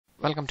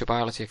Welcome to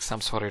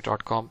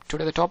biologyexamsforyou.com.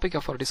 Today the topic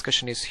of our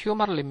discussion is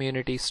humoral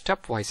immunity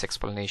stepwise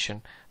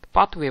explanation. The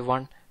pathway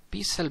 1,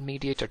 B-cell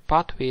mediated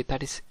pathway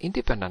that is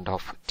independent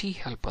of T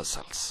helper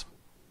cells.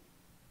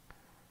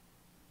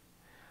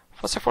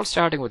 First of all,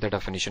 starting with the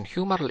definition,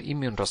 humoral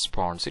immune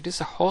response. It is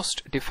a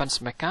host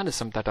defense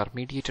mechanism that are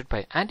mediated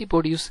by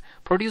antibodies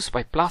produced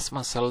by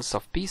plasma cells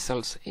of B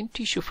cells in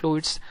tissue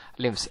fluids,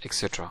 lymphs,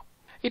 etc.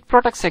 It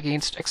protects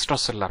against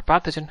extracellular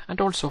pathogen and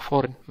also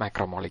foreign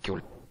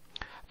macromolecule.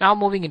 Now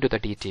moving into the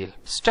detail.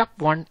 Step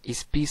 1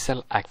 is B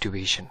cell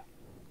activation.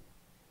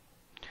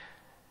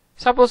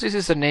 Suppose this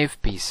is a naive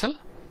B cell.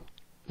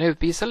 Naive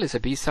B cell is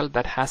a B cell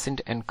that hasn't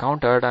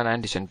encountered an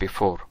antigen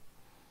before.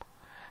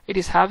 It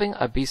is having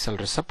a B cell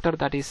receptor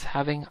that is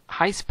having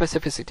high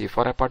specificity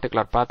for a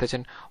particular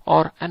pathogen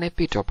or an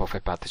epitope of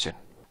a pathogen.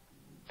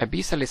 A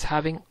B cell is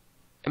having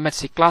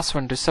MHC class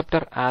 1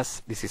 receptor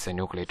as this is a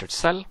nucleated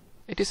cell.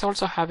 It is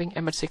also having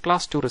MHC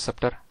class 2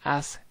 receptor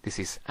as this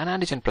is an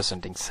antigen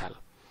presenting cell.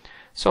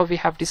 So we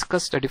have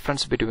discussed the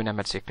difference between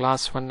MHC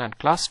class 1 and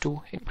class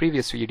 2 in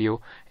previous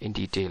video in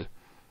detail.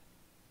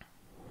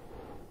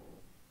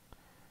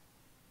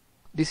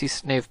 This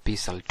is naive B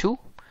cell 2.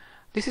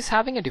 This is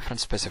having a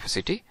different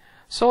specificity.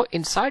 So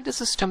inside the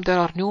system there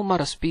are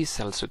numerous B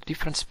cells with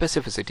different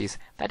specificities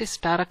that is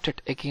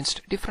directed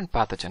against different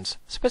pathogens,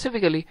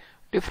 specifically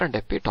different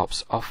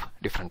epitopes of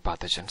different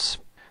pathogens.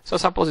 So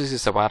suppose this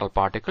is a viral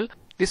particle.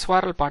 This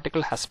viral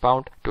particle has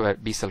bound to a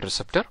B cell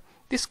receptor.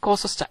 This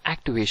causes the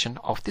activation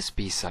of this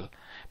B cell.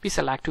 B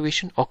cell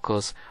activation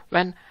occurs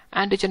when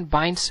antigen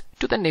binds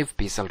to the naive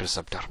B cell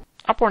receptor.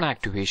 Upon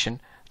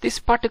activation, this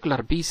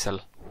particular B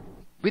cell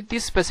with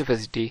this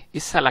specificity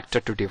is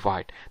selected to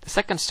divide. The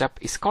second step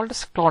is called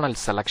as clonal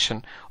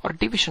selection or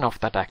division of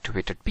that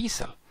activated B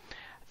cell.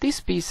 This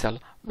B cell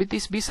with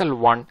this B cell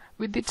 1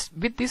 with this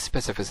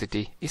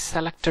specificity is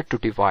selected to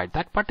divide.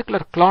 That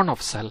particular clone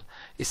of cell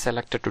is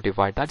selected to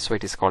divide. That's why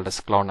it is called as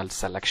clonal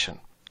selection.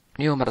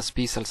 Numerous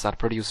B cells are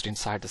produced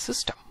inside the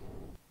system.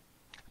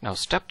 Now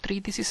step 3,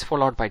 this is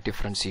followed by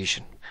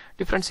differentiation.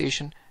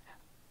 Differentiation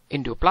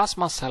into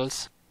plasma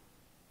cells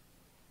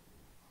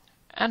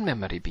and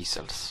memory B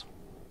cells.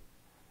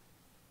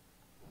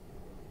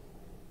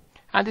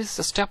 And this is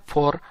a step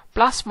 4.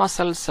 Plasma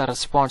cells are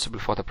responsible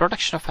for the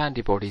production of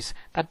antibodies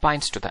that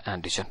binds to the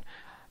antigen.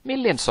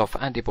 Millions of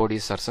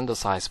antibodies are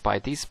synthesized by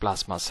these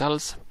plasma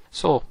cells.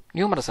 So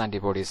numerous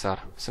antibodies are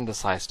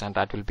synthesized and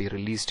that will be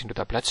released into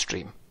the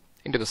bloodstream,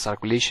 into the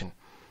circulation.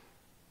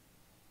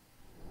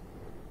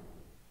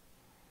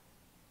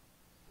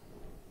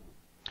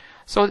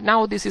 So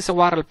now this is a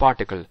viral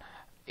particle.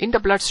 In the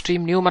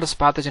bloodstream, numerous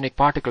pathogenic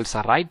particles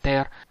are right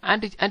there,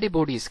 and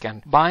antibodies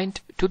can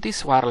bind to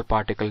this viral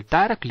particle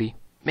directly,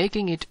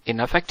 making it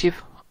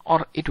ineffective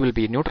or it will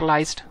be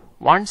neutralized.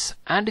 Once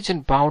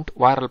antigen-bound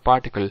viral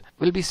particle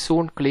will be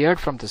soon cleared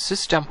from the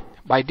system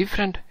by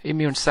different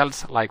immune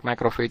cells like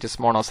macrophages,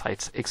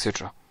 monocytes,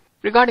 etc.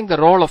 Regarding the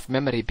role of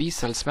memory B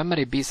cells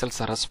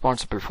are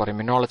responsible for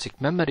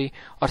immunologic memory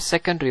or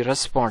secondary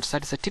response.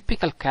 That is a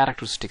typical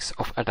characteristics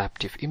of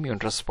adaptive immune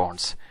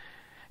response.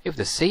 If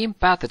the same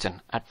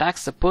pathogen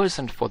attacks the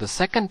person for the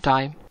second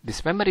time,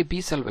 this memory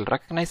B cell will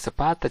recognize the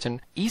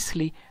pathogen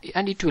easily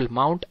and it will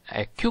mount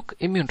a quick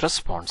immune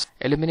response,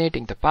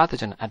 eliminating the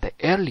pathogen at the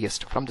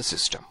earliest from the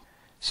system.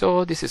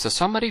 So this is a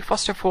summary.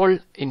 First of all,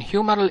 in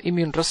humoral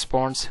immune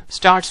response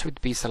starts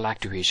with B cell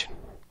activation,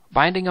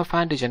 binding of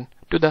antigen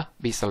to the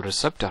B cell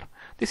receptor.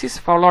 This is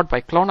followed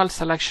by clonal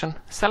selection,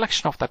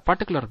 selection of that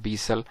particular B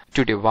cell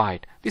to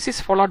divide. This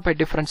is followed by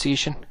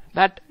differentiation.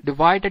 That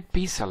divided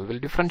B cell will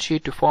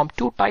differentiate to form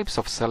two types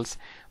of cells,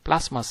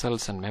 plasma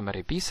cells and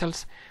memory B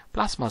cells.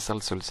 Plasma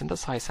cells will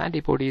synthesize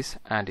antibodies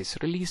and is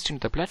released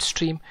into the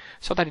bloodstream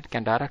so that it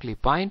can directly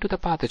bind to the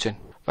pathogen,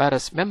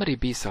 whereas memory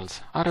B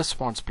cells are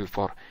responsible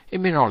for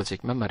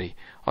immunologic memory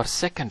or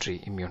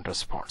secondary immune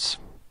response.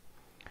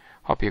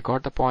 Hope you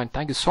got the point.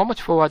 Thank you so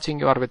much for watching.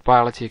 You are with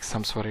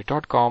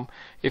biologyexamsforyou.com.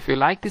 If you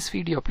like this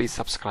video, please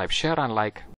subscribe, share and like.